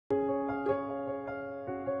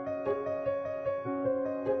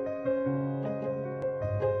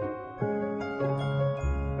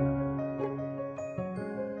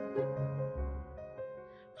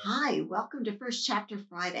welcome to First Chapter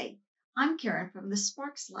Friday. I'm Karen from the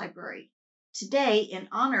Sparks Library. Today, in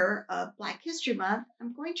honor of Black History Month,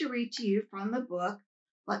 I'm going to read to you from the book,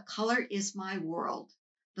 What Color Is My World?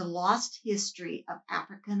 The Lost History of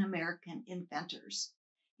African American Inventors.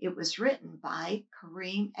 It was written by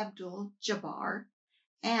Kareem Abdul-Jabbar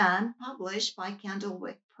and published by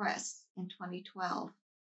Candlewick Press in 2012.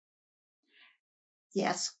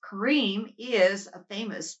 Yes, Kareem is a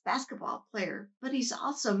famous basketball player, but he's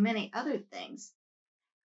also many other things.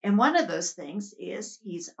 And one of those things is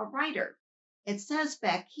he's a writer. It says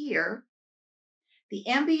back here, the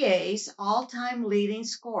NBA's all-time leading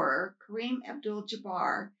scorer, Kareem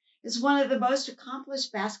Abdul-Jabbar, is one of the most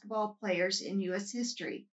accomplished basketball players in U.S.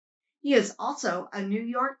 history. He is also a New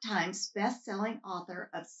York Times best-selling author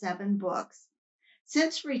of 7 books.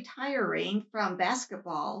 Since retiring from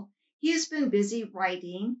basketball, he has been busy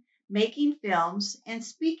writing, making films, and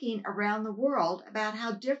speaking around the world about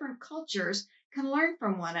how different cultures can learn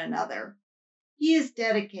from one another. He is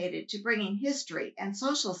dedicated to bringing history and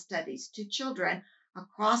social studies to children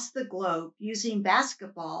across the globe using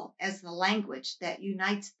basketball as the language that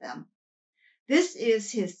unites them. This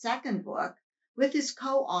is his second book with his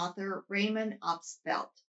co-author Raymond Obstfeld.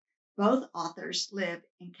 Both authors live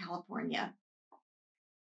in California.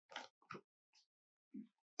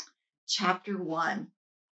 Chapter 1.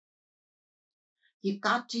 You've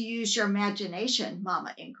got to use your imagination,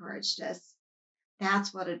 Mama encouraged us.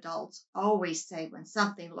 That's what adults always say when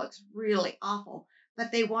something looks really awful,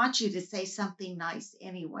 but they want you to say something nice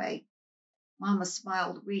anyway. Mama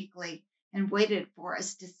smiled weakly and waited for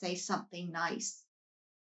us to say something nice.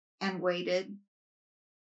 And waited.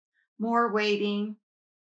 More waiting.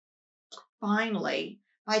 Finally,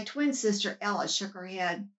 my twin sister Ella shook her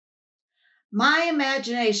head. My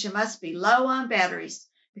imagination must be low on batteries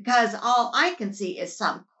because all I can see is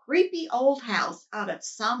some creepy old house out of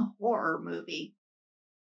some horror movie.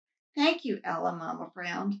 Thank you, Ella, Mama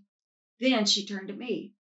frowned. Then she turned to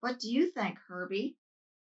me. What do you think, Herbie?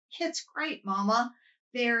 It's great, Mama.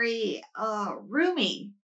 Very,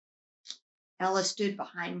 roomy. Ella stood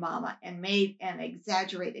behind Mama and made an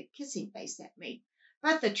exaggerated kissing face at me.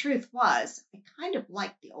 But the truth was, I kind of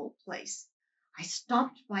liked the old place. I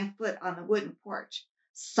stomped my foot on the wooden porch.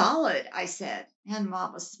 Solid, I said, and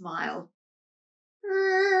Mama smiled.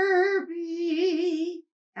 Herbie,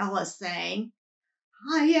 Ella sang.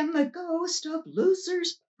 I am the ghost of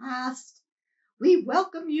losers past. We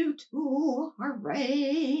welcome you to our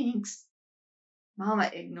ranks. Mama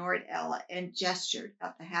ignored Ella and gestured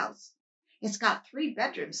at the house. It's got 3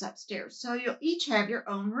 bedrooms upstairs, so you'll each have your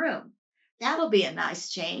own room. That'll be a nice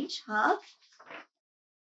change, huh?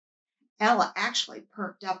 Ella actually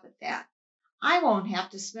perked up at that. I won't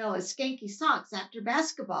have to smell his skanky socks after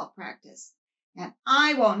basketball practice, and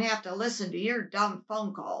I won't have to listen to your dumb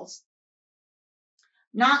phone calls.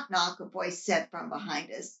 Knock, knock, a voice said from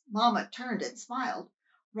behind us. Mama turned and smiled.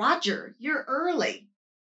 Roger, you're early.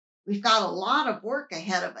 We've got a lot of work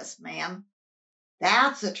ahead of us, ma'am.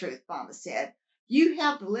 That's the truth, Mama said. You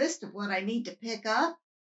have the list of what I need to pick up?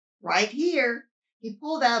 Right here. He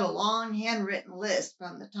pulled out a long handwritten list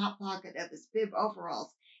from the top pocket of his bib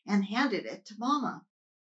overalls and handed it to Mama.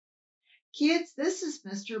 Kids, this is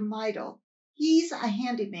Mr. Meidel. He's a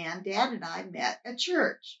handyman Dad and I met at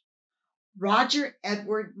church. Roger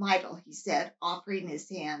Edward Meidel, he said, offering his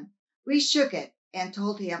hand. We shook it and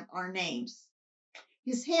told him our names.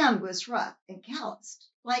 His hand was rough and calloused,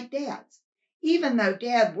 like Dad's, even though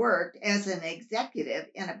Dad worked as an executive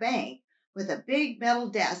in a bank with a big metal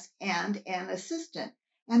desk and an assistant,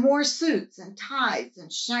 and wore suits and ties and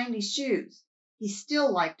shiny shoes. He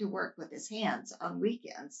still liked to work with his hands on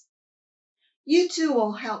weekends. You two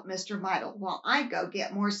will help Mr. Meidel while I go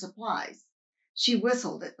get more supplies. She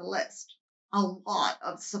whistled at the list. A lot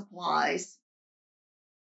of supplies.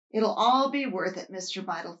 It'll all be worth it, Mr.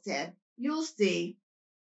 Meidel said. You'll see.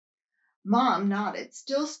 Mom nodded,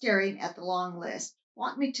 still staring at the long list.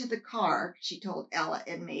 Walk me to the car, she told Ella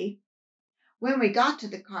and me. When we got to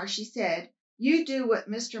the car, she said, you do what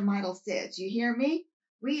Mr. Meidel says. You hear me?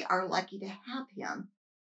 We are lucky to have him.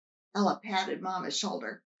 Ella patted Mama's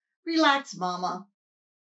shoulder. Relax, Mama.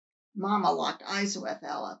 Mama locked eyes with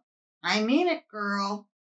Ella. I mean it, girl.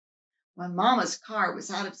 When Mama's car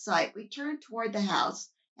was out of sight, we turned toward the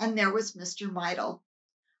house, and there was Mr. Meidel.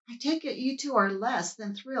 I take it you two are less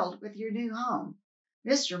than thrilled with your new home.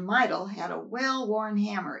 Mr. Meidel had a well-worn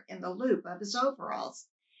hammer in the loop of his overalls.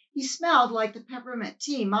 He smelled like the peppermint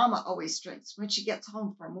tea Mama always drinks when she gets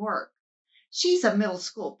home from work. She's a middle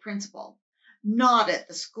school principal. Not at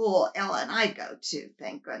the school Ella and I go to,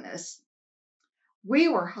 thank goodness. We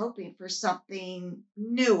were hoping for something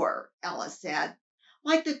newer, Ella said.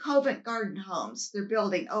 Like the Covent Garden homes they're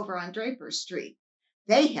building over on Draper Street.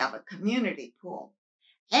 They have a community pool.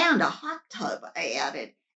 And a hot tub, I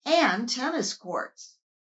added, and tennis courts.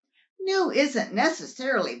 New isn't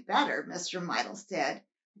necessarily better, Mr. Midle said.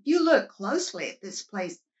 If you look closely at this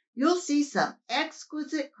place, you'll see some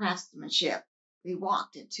exquisite craftsmanship. We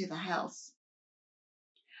walked into the house.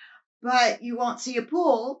 But you won't see a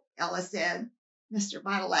pool, Ella said. Mr.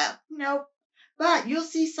 Midle laughed. Nope, but you'll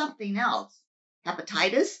see something else.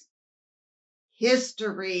 Hepatitis?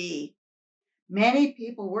 History. Many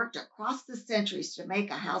people worked across the centuries to make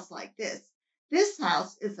a house like this. This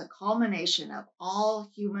house is the culmination of all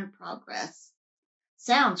human progress.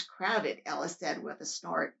 Sounds crowded, Ella said with a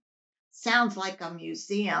snort. Sounds like a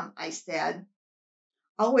museum, I said.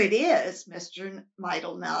 Oh, it is, Mr.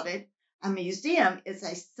 Midle nodded. A museum is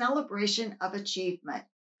a celebration of achievement.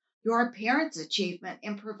 Your parents' achievement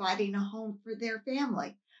in providing a home for their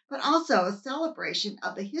family, but also a celebration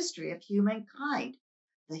of the history of humankind,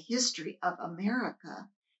 the history of America,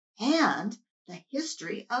 and the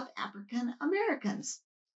history of African Americans.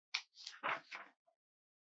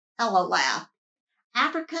 Ella laughed.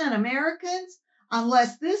 African Americans?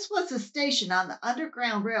 Unless this was a station on the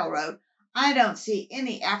Underground Railroad, I don't see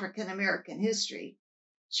any African American history.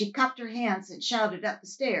 She cupped her hands and shouted up the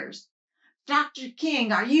stairs. Dr.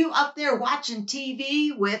 King, are you up there watching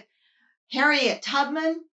TV with Harriet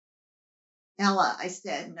Tubman? Ella, I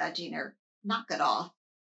said, nudging her, knock it off.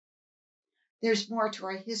 There's more to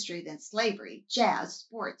our history than slavery, jazz,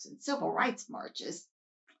 sports, and civil rights marches.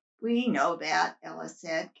 We know that, Ella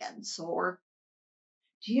said, getting sore.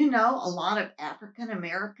 Do you know a lot of African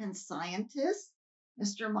American scientists?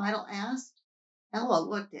 Mr. Midle asked. Ella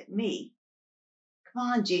looked at me. Come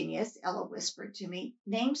on, genius, Ella whispered to me.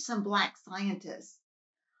 Name some black scientists.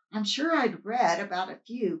 I'm sure I'd read about a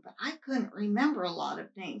few, but I couldn't remember a lot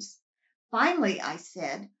of names. Finally, I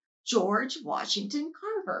said, George Washington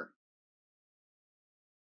Carver.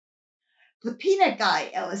 The peanut guy,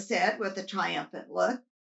 Ella said with a triumphant look.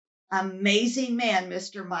 Amazing man,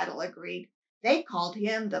 Mr. Midle agreed. They called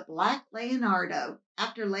him the Black Leonardo,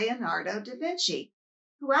 after Leonardo da Vinci.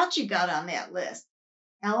 Who else you got on that list?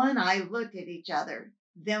 Ella and I looked at each other.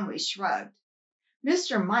 Then we shrugged.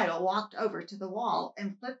 Mr. Midle walked over to the wall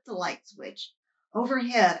and flipped the light switch.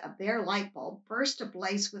 Overhead, a bare light bulb burst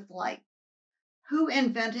ablaze with light. Who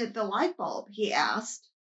invented the light bulb? He asked.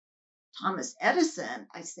 Thomas Edison,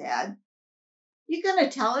 I said. You going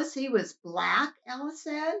to tell us he was black? Ella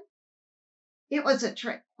said. It was a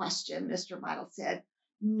trick question, Mr. Midle said.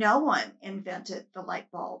 No one invented the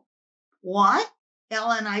light bulb. What?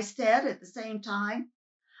 Ella and I said at the same time.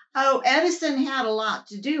 Oh, Edison had a lot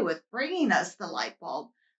to do with bringing us the light bulb,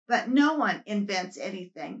 but no one invents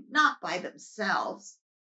anything, not by themselves.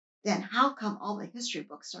 Then how come all the history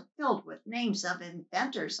books are filled with names of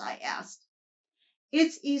inventors? I asked.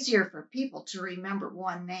 It's easier for people to remember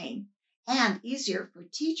one name, and easier for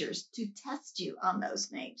teachers to test you on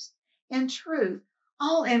those names. In truth,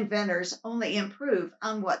 all inventors only improve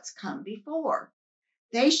on what's come before.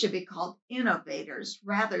 They should be called innovators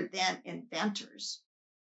rather than inventors.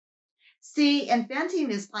 See,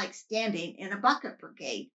 inventing is like standing in a bucket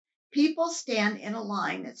brigade. People stand in a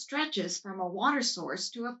line that stretches from a water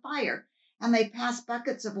source to a fire, and they pass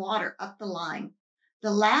buckets of water up the line.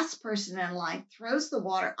 The last person in line throws the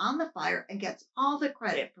water on the fire and gets all the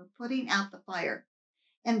credit for putting out the fire.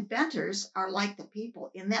 Inventors are like the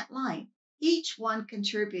people in that line, each one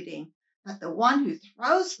contributing, but the one who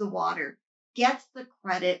throws the water gets the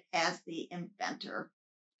credit as the inventor.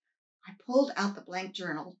 I pulled out the blank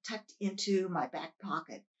journal tucked into my back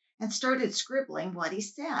pocket and started scribbling what he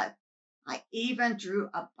said. I even drew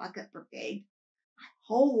a bucket brigade. My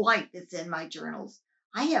whole life is in my journals.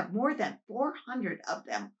 I have more than 400 of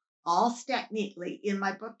them, all stacked neatly in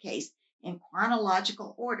my bookcase in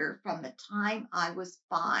chronological order from the time I was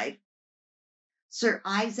 5. Sir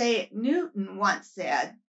Isaac Newton once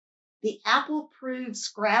said, "The apple proves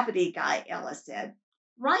gravity, guy," Ella said.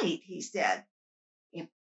 Right, he said.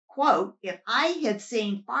 Quote, if I had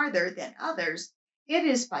seen farther than others, it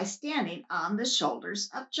is by standing on the shoulders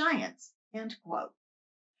of giants, end quote.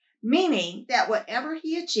 Meaning that whatever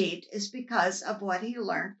he achieved is because of what he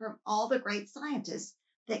learned from all the great scientists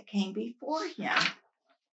that came before him.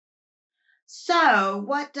 So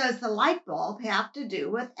what does the light bulb have to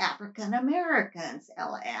do with African Americans?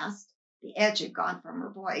 Ella asked. The edge had gone from her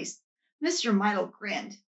voice. Mr. Midle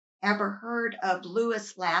grinned. Ever heard of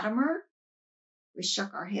Lewis Latimer? We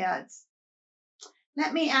shook our heads.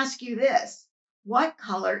 Let me ask you this. What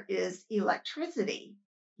color is electricity?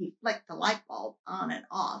 He flicked the light bulb on and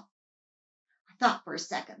off. I thought for a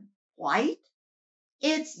second. White?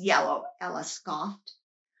 It's yellow, Ella scoffed.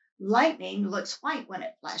 Lightning looks white when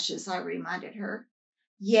it flashes, I reminded her.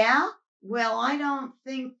 Yeah? Well, I don't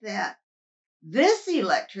think that. This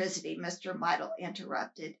electricity, Mr. Meidel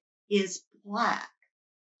interrupted, is black.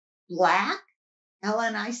 Black? Ella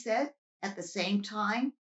and I said at the same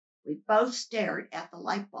time. We both stared at the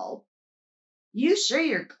light bulb. You sure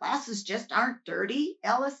your glasses just aren't dirty?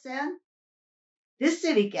 Ella said. This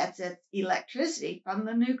city gets its electricity from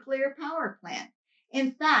the nuclear power plant.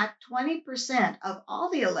 In fact, 20% of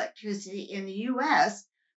all the electricity in the U.S.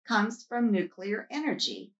 comes from nuclear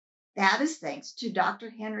energy. That is thanks to Dr.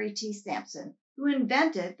 Henry T. Sampson, who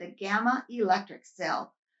invented the gamma electric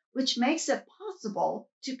cell, which makes it possible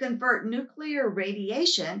to convert nuclear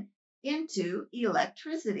radiation into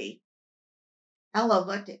electricity. Ella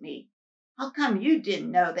looked at me. How come you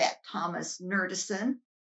didn't know that, Thomas Nerdison?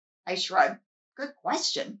 I shrugged. Good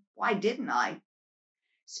question. Why didn't I?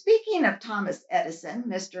 Speaking of Thomas Edison,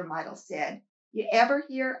 Mr. Meidel said, you ever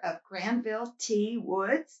hear of Granville T.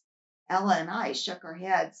 Woods? Ella and I shook our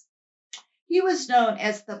heads. He was known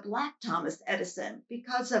as the Black Thomas Edison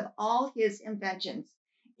because of all his inventions.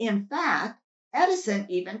 In fact, Edison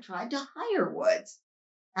even tried to hire Woods.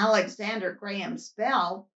 Alexander Graham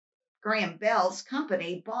Bell's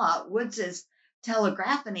company bought Woods's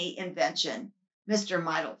telegraphy invention. Mr.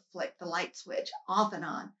 Meidel flicked the light switch off and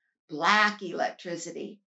on. Black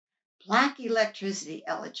electricity. Black electricity,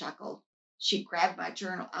 Ella chuckled. She grabbed my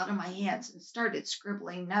journal out of my hands and started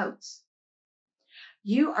scribbling notes.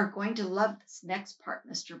 You are going to love this next part,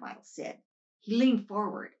 Mr. Meidel said. He leaned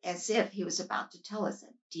forward as if he was about to tell us a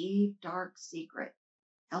deep, dark secret.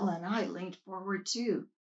 Ella and I leaned forward too,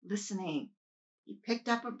 listening. He picked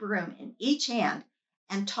up a broom in each hand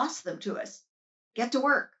and tossed them to us. Get to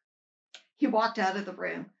work. He walked out of the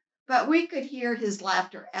room, but we could hear his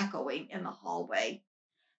laughter echoing in the hallway.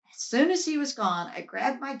 As soon as he was gone, I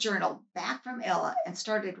grabbed my journal back from Ella and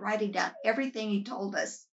started writing down everything he told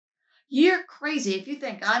us. You're crazy if you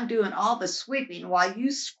think I'm doing all the sweeping while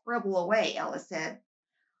you scribble away, Ella said.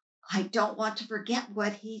 I don't want to forget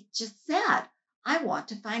what he just said. I want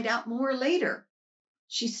to find out more later.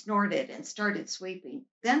 She snorted and started sweeping,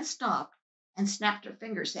 then stopped and snapped her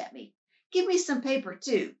fingers at me. Give me some paper,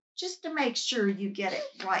 too, just to make sure you get it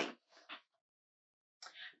right.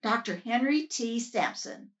 Dr. Henry T.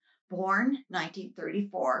 Sampson, born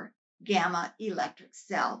 1934, gamma electric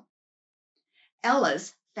cell.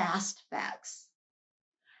 Ella's fast facts.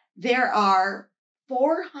 There are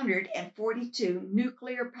 442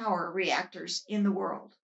 nuclear power reactors in the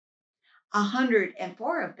world.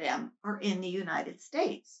 104 of them are in the United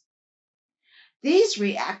States. These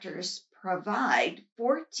reactors provide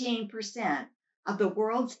 14% of the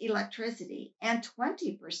world's electricity and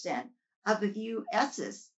 20% of the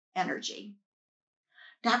U.S.'s energy.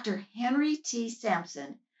 Dr. Henry T.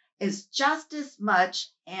 Sampson is just as much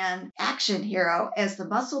an action hero as the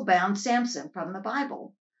muscle-bound Samson from the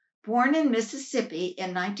Bible. Born in Mississippi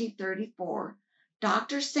in 1934,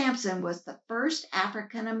 Dr. Sampson was the first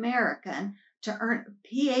African American to earn a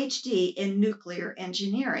PhD in nuclear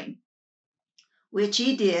engineering, which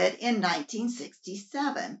he did in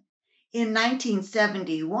 1967. In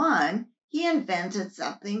 1971, he invented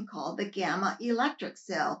something called the gamma electric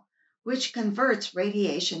cell, which converts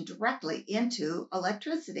radiation directly into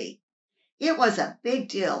electricity. It was a big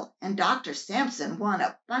deal, and Dr. Sampson won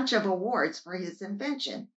a bunch of awards for his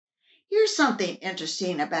invention. Here's something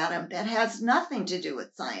interesting about him that has nothing to do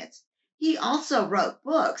with science. He also wrote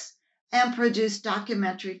books and produced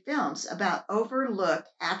documentary films about overlooked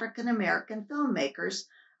African American filmmakers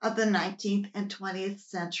of the 19th and 20th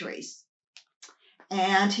centuries.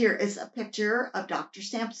 And here is a picture of Dr.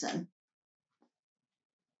 Sampson.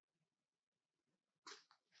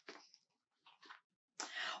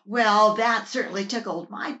 Well, that certainly tickled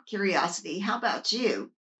my curiosity. How about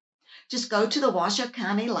you? Just go to the Washoe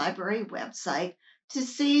County Library website to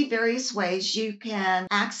see various ways you can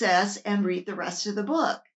access and read the rest of the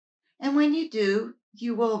book. And when you do,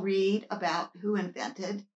 you will read about who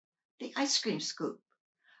invented the ice cream scoop,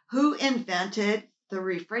 who invented the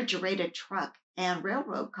refrigerated truck and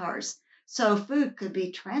railroad cars so food could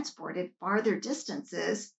be transported farther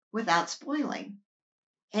distances without spoiling,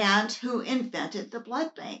 and who invented the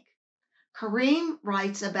blood bank. Kareem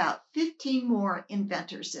writes about 15 more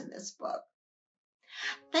inventors in this book.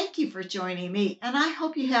 Thank you for joining me, and I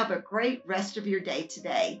hope you have a great rest of your day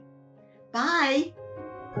today. Bye.